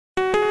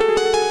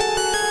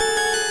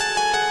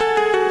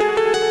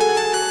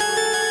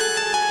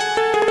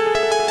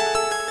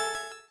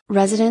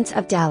Residents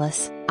of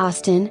Dallas,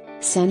 Austin,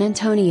 San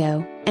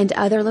Antonio, and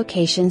other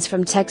locations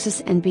from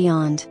Texas and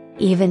beyond,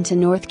 even to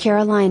North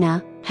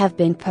Carolina, have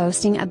been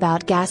posting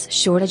about gas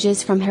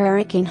shortages from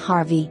Hurricane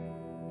Harvey.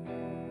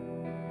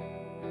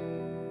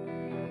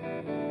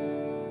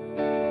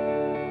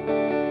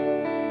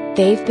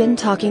 They've been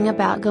talking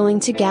about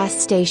going to gas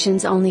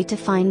stations only to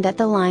find that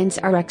the lines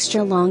are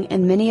extra long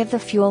and many of the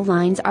fuel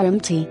lines are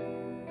empty.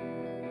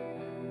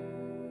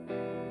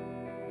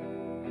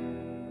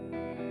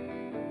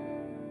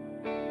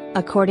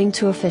 According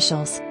to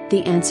officials,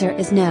 the answer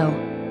is no.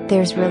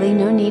 There's really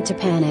no need to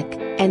panic,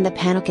 and the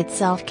panic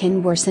itself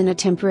can worsen a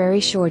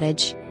temporary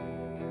shortage.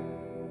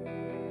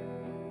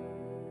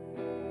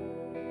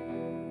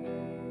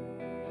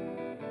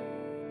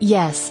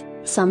 Yes,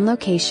 some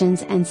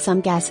locations and some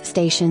gas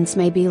stations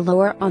may be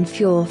lower on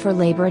fuel for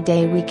Labor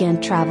Day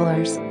weekend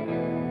travelers.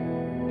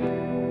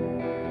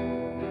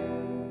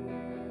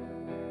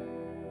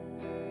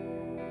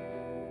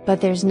 But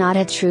there's not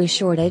a true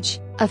shortage,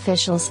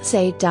 officials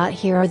say.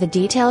 Here are the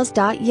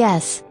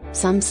details.Yes,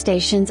 some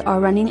stations are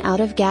running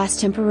out of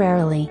gas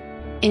temporarily.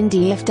 In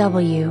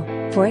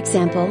DFW, for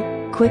example,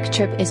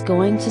 QuikTrip is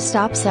going to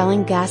stop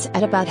selling gas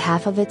at about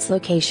half of its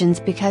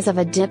locations because of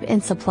a dip in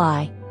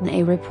supply,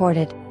 they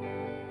reported.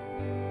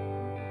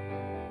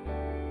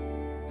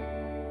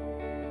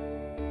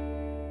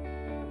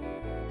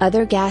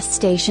 Other gas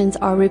stations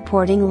are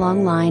reporting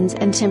long lines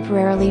and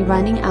temporarily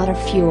running out of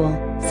fuel,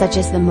 such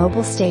as the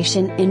Mobil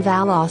station in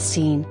Val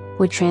Alstyne,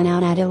 which ran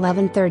out at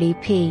 11:30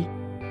 p.m.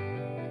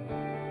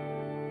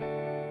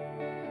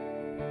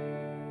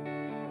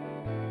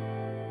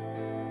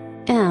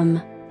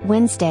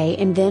 Wednesday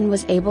and then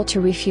was able to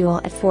refuel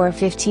at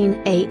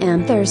 4:15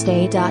 a.m.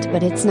 Thursday.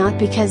 But it's not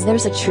because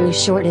there's a true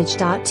shortage.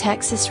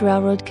 Texas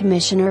Railroad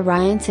Commissioner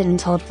Ryan Sitton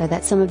told FA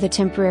that some of the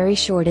temporary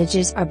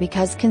shortages are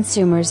because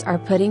consumers are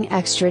putting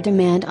extra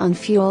demand on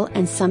fuel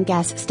and some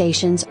gas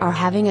stations are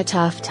having a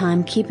tough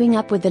time keeping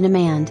up with the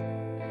demand.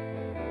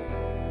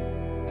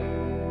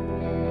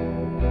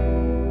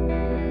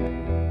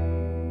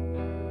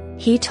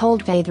 He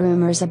told FA the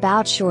rumors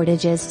about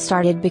shortages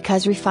started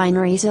because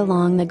refineries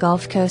along the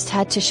Gulf Coast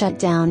had to shut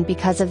down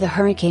because of the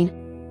hurricane.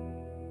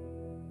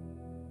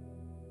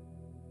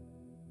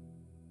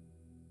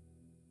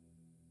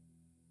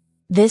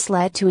 This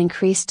led to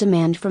increased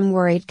demand from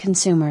worried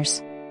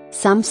consumers.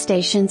 Some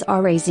stations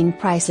are raising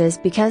prices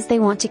because they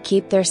want to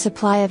keep their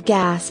supply of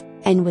gas,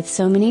 and with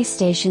so many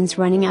stations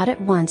running out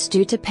at once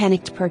due to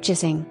panicked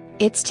purchasing,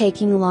 it's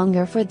taking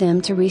longer for them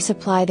to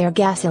resupply their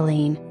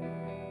gasoline.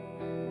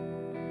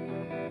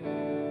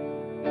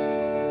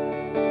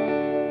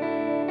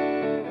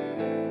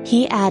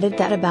 He added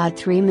that about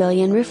 3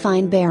 million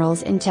refined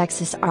barrels in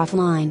Texas are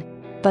offline.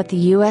 But the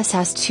U.S.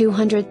 has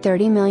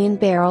 230 million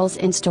barrels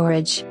in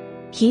storage.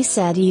 He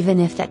said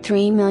even if that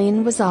 3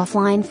 million was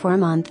offline for a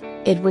month,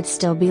 it would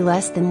still be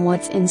less than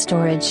what's in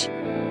storage.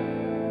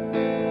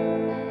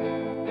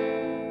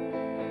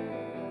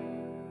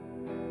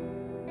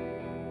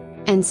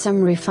 And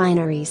some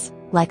refineries,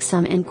 like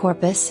some in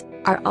Corpus,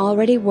 are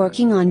already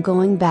working on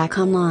going back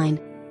online.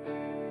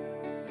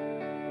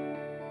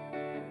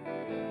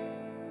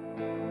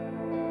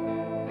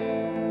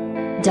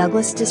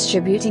 Douglass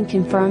Distributing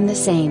confirmed the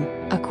same,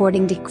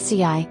 according to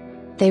KXII.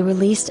 They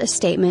released a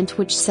statement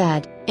which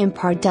said, in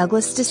part,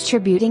 Douglass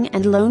Distributing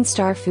and Lone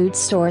Star Food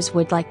Stores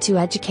would like to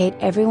educate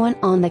everyone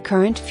on the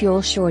current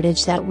fuel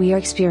shortage that we are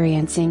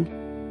experiencing.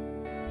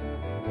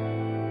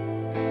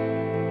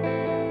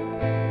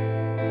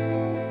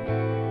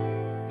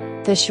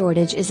 The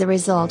shortage is a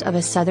result of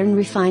a southern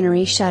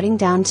refinery shutting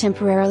down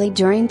temporarily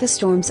during the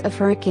storms of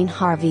Hurricane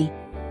Harvey.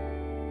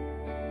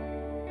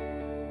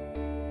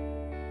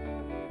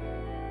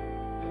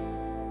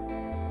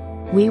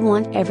 We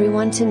want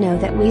everyone to know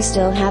that we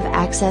still have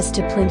access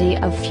to plenty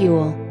of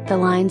fuel. The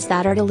lines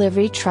that our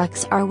delivery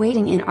trucks are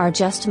waiting in are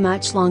just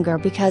much longer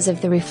because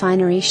of the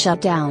refinery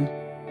shutdown.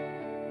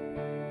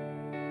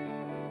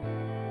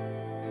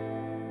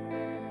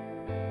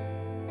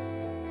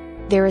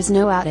 There is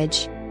no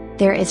outage.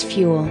 There is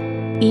fuel.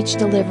 Each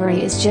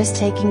delivery is just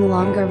taking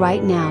longer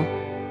right now.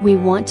 We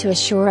want to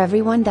assure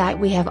everyone that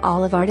we have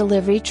all of our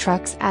delivery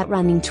trucks at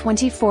running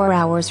 24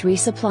 hours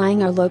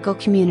resupplying our local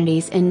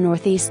communities in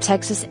Northeast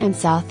Texas and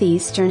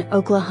Southeastern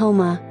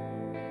Oklahoma.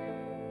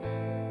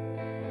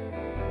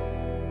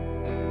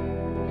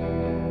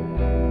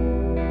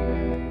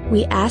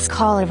 We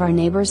ask all of our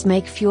neighbors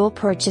make fuel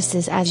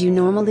purchases as you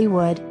normally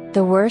would.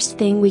 The worst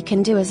thing we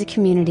can do as a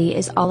community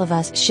is all of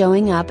us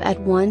showing up at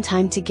one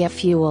time to get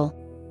fuel.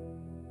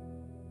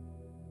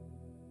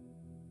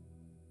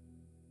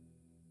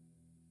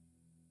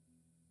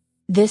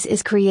 This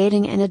is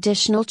creating an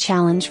additional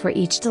challenge for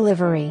each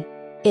delivery.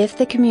 If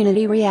the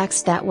community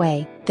reacts that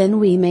way,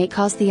 then we may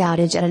cause the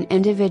outage at an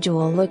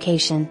individual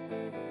location.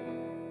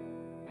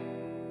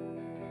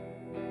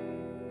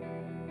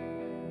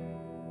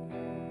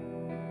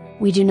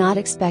 We do not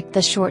expect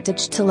the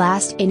shortage to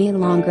last any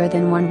longer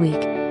than 1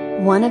 week.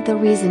 One of the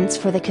reasons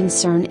for the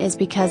concern is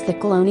because the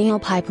Colonial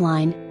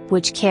Pipeline,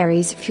 which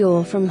carries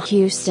fuel from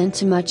Houston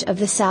to much of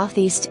the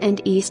southeast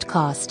and east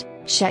coast,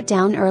 shut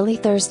down early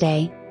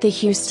Thursday, the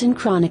Houston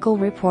Chronicle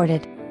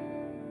reported.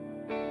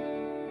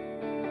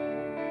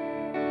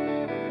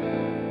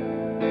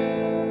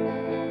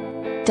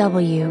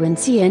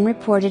 WNCN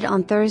reported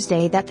on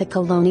Thursday that the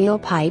Colonial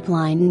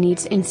Pipeline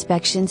needs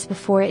inspections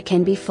before it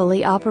can be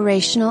fully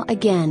operational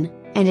again,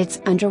 and it's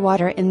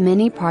underwater in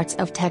many parts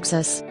of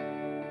Texas.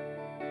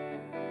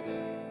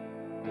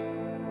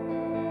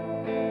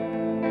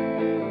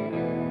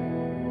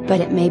 But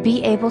it may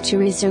be able to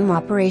resume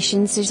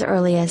operations as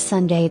early as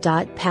Sunday.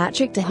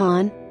 Patrick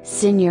DeHaan,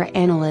 senior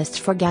analyst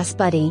for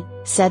GasBuddy,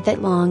 said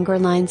that longer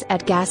lines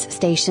at gas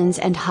stations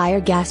and higher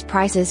gas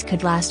prices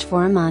could last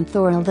for a month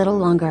or a little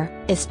longer,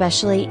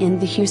 especially in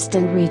the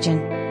Houston region,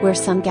 where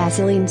some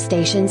gasoline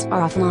stations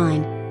are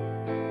offline.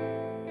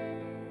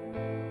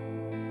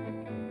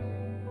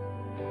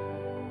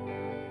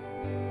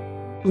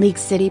 League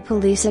City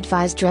Police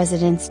advised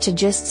residents to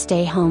just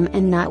stay home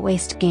and not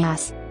waste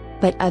gas.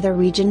 But other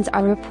regions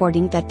are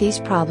reporting that these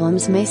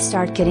problems may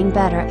start getting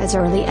better as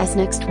early as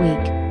next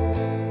week.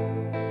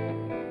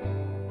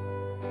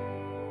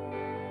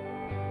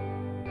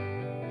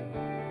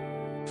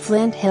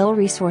 Flint Hill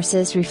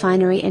Resources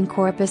refinery in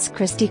Corpus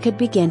Christi could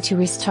begin to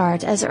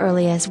restart as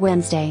early as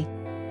Wednesday.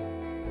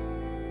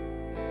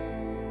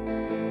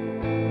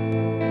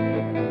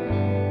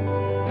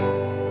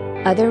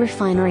 Other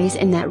refineries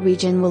in that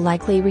region will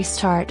likely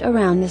restart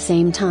around the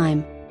same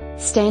time.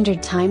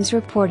 Standard Times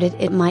reported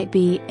it might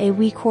be a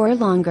week or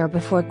longer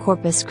before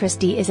Corpus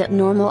Christi is at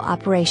normal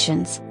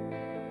operations.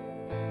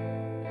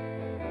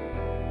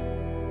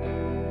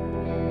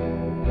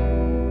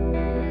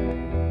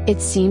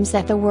 It seems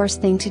that the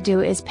worst thing to do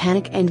is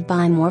panic and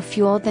buy more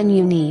fuel than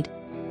you need.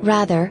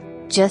 Rather,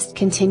 just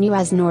continue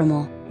as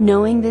normal,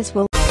 knowing this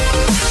will